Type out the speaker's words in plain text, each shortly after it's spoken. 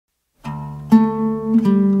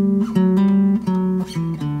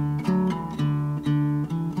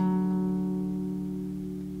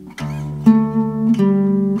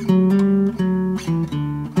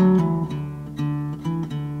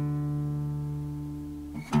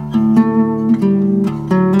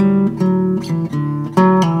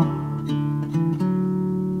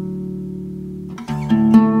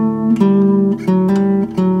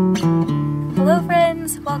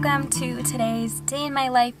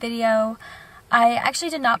video. I actually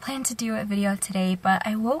did not plan to do a video today, but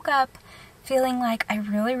I woke up feeling like I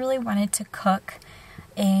really wanted to cook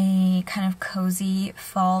a kind of cozy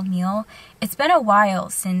fall meal. It's been a while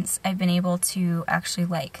since I've been able to actually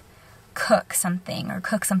like cook something or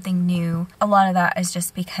cook something new. A lot of that is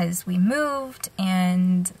just because we moved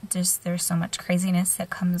and just there's so much craziness that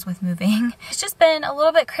comes with moving. It's just been a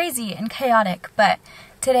little bit crazy and chaotic, but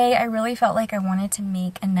today I really felt like I wanted to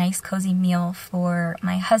make a nice cozy meal for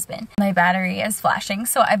my husband. My battery is flashing,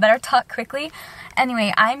 so I better talk quickly.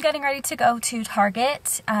 Anyway, I'm getting ready to go to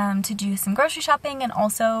Target to do some grocery shopping and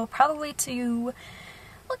also probably to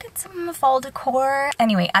look at some fall decor.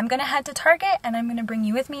 Anyway, I'm gonna head to Target and I'm gonna bring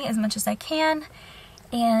you with me as much as I can.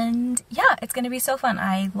 And yeah, it's gonna be so fun.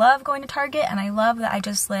 I love going to Target and I love that I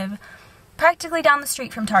just live practically down the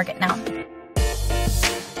street from Target now.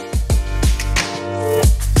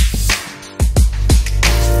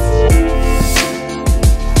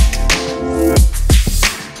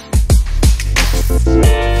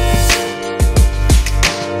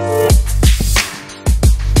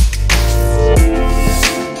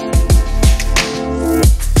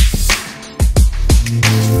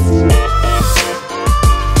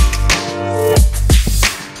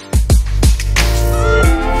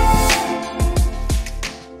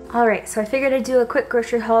 Alright, so I figured I'd do a quick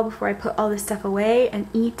grocery haul before I put all this stuff away and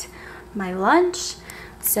eat my lunch.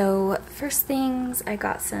 So first things, I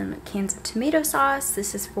got some cans of tomato sauce.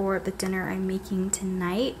 This is for the dinner I'm making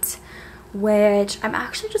tonight, which I'm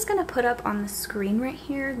actually just going to put up on the screen right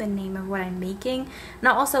here, the name of what I'm making. And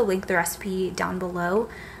I'll also link the recipe down below.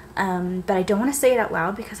 But I don't want to say it out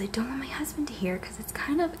loud because I don't want my husband to hear because it's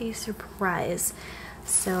kind of a surprise.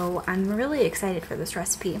 So I'm really excited for this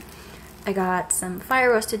recipe. I got some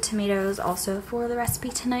fire roasted tomatoes also for the recipe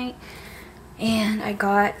tonight. And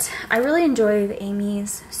I really enjoy the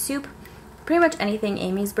Amy's soup. Pretty much anything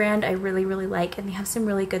Amy's brand I really like, and they have some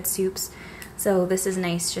really good soups. So this is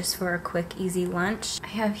nice just for a quick, easy lunch. I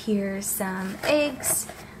have here some eggs.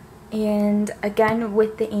 And again,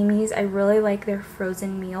 with the Amy's, I really like their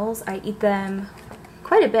frozen meals. I eat them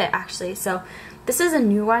quite a bit actually. So this is a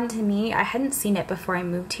new one to me. I hadn't seen it before I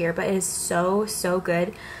moved here, but it is so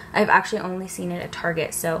good. I've actually only seen it at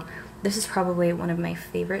Target, so this is probably one of my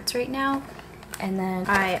favorites right now. And then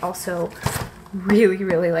I also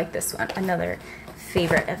really like this one, another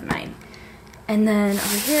favorite of mine. And then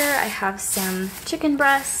over here I have some chicken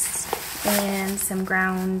breasts and some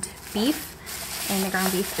ground beef. And the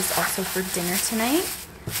ground beef is also for dinner tonight.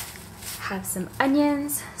 Have some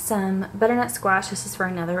onions, some butternut squash. This is for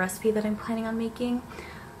another recipe that I'm planning on making.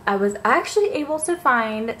 I was actually able to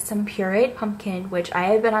find some pureed pumpkin, which I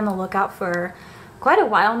have been on the lookout for quite a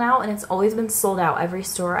while now, and it's always been sold out every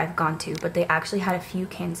store I've gone to, but they actually had a few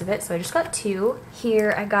cans of it, so I just got 2.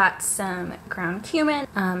 Here I got some ground cumin,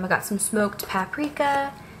 I got some smoked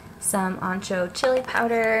paprika, some ancho chili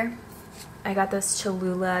powder. I got this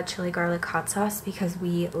Cholula chili garlic hot sauce because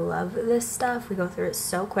we love this stuff. We go through it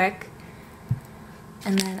so quick.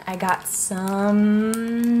 And then I got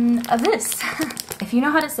some of this. If you know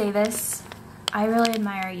how to say this, I really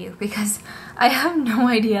admire you because I have no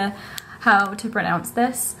idea how to pronounce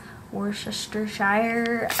this.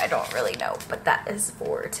 Worcestershire, I don't really know, but that is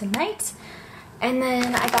for tonight. And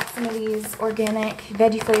then I got some of these organic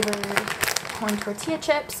veggie flavored corn tortilla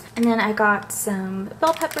chips. And then I got some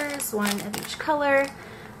bell peppers, one of each color.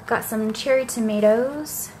 Got some cherry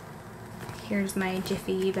tomatoes. Here's my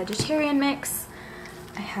Jiffy vegetarian mix.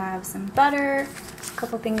 I have some butter, a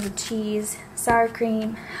couple things of cheese, sour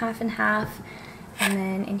cream, half and half. And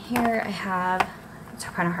then in here I have, it's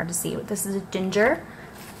kind of hard to see, but this is a ginger.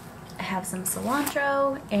 I have some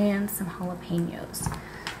cilantro and some jalapenos.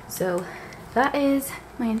 So that is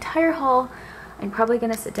my entire haul. I'm probably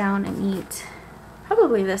gonna sit down and eat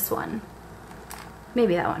probably this one.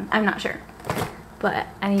 Maybe that one, I'm not sure. But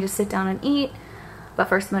I need to sit down and eat. But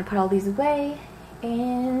first I'm gonna put all these away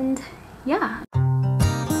and yeah.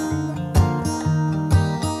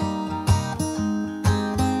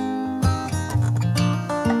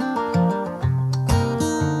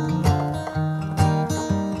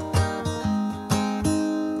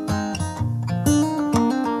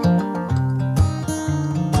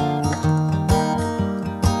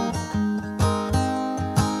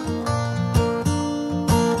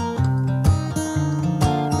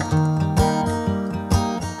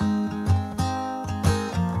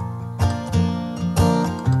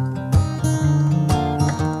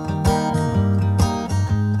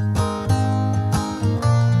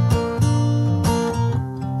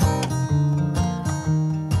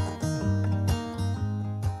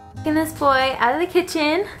 This boy out of the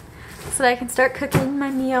kitchen. so that I can start cooking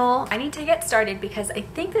my meal. I need to get started because I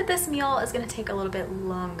think that this meal is going to take a little bit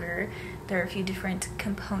longer. There are a few different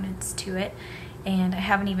components to it, and I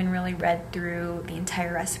haven't even really read through the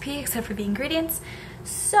entire recipe except for the ingredients.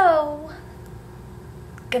 So,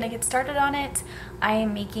 gonna get started on it. I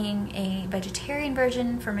am making a vegetarian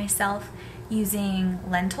version for myself using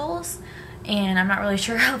lentils, and I'm not really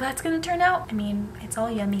sure how that's gonna turn out. I mean, it's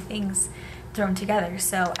all yummy things thrown together,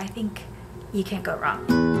 so I think you can't go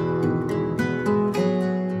wrong.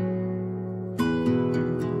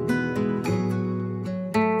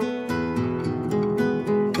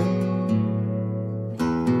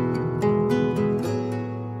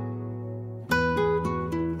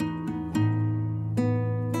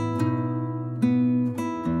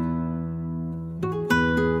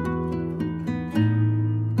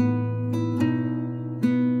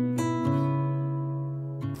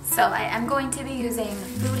 So I am going to be using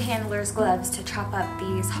food handler's gloves to chop up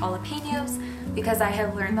these jalapenos because I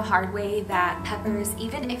have learned the hard way that peppers,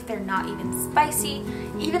 even if they're not even spicy,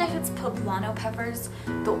 even if it's poblano peppers,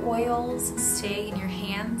 the oils stay in your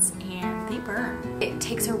hands and they burn. It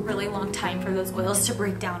takes a really long time for those oils to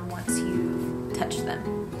break down once you touch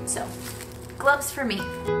them. So, gloves for me.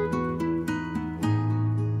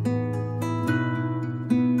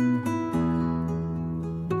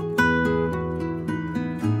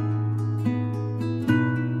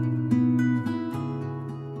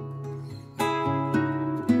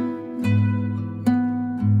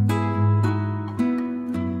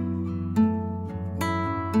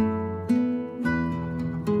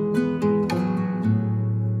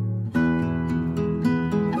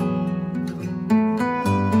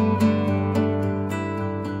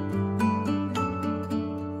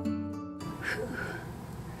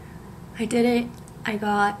 I did it. I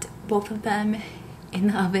got both of them in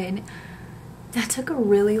the oven. That took a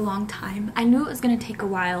really long time. I knew it was gonna take a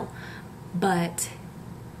while, but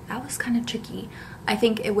that was kind of tricky. I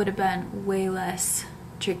think it would have been way less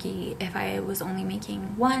tricky if I was only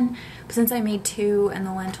making one, but since I made two and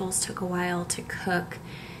the lentils took a while to cook,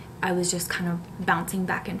 I was just kind of bouncing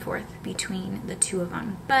back and forth between the two of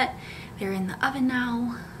them. But they're in the oven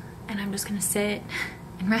now, and I'm just gonna sit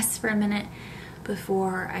and rest for a minute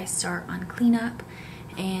before I start on cleanup,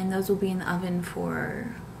 and those will be in the oven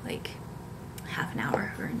for like half an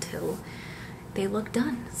hour or until they look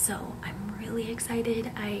done. So I'm really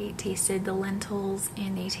excited. I tasted the lentils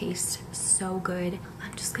and they taste so good.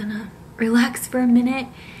 I'm just gonna relax for a minute,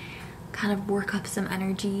 kind of work up some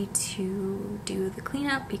energy to do the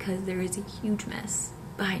cleanup because there is a huge mess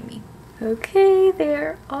behind me. Okay,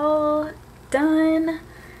 they're all done.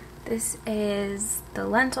 This is the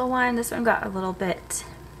lentil one. This one got a little bit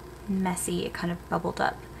messy. It kind of bubbled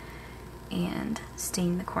up and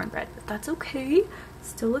stained the cornbread, but that's okay.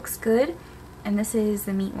 Still looks good. And this is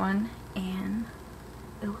the meat one, and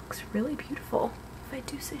it looks really beautiful, if I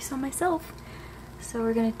do say so myself. So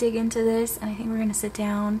we're gonna dig into this, and I think we're gonna sit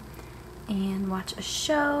down and watch a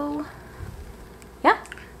show. Yeah?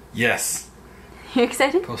 Yes. You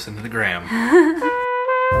excited? Post into the gram.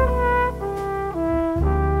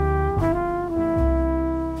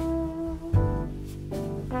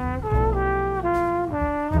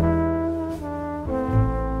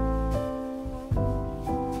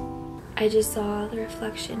 I just saw the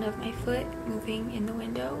reflection of my foot moving in the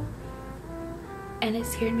window, and it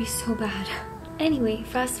scared me so bad. Anyway,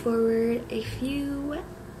 fast forward a few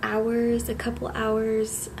hours, a couple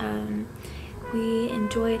hours, we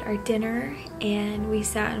enjoyed our dinner, and we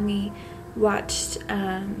sat and we watched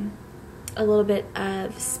a little bit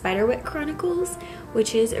of Spiderwick Chronicles,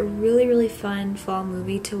 which is a really fun fall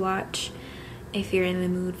movie to watch if you're in the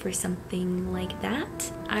mood for something like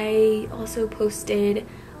that. I also posted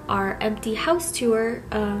our empty house tour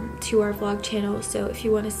to our vlog channel, so if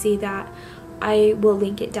you want to see that, I will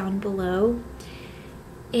link it down below.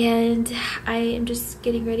 And I am just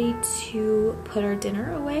getting ready to put our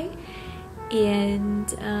dinner away and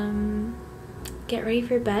get ready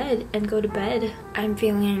for bed and go to bed. I'm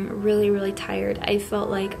feeling really tired. I felt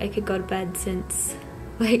like I could go to bed since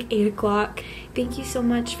like 8 o'clock. Thank you so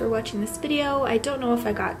much for watching this video. I don't know if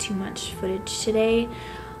I got too much footage today.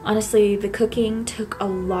 Honestly, the cooking took a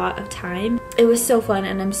lot of time. It was so fun,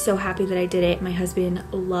 and I'm so happy that I did it. My husband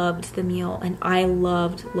loved the meal, and I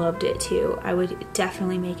loved it too. I would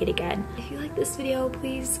definitely make it again. If you like this video,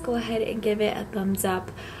 please go ahead and give it a thumbs up.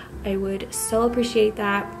 I would so appreciate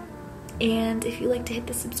that. And if you like to hit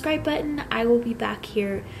the subscribe button, I will be back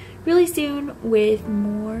here really soon with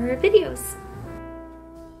more videos.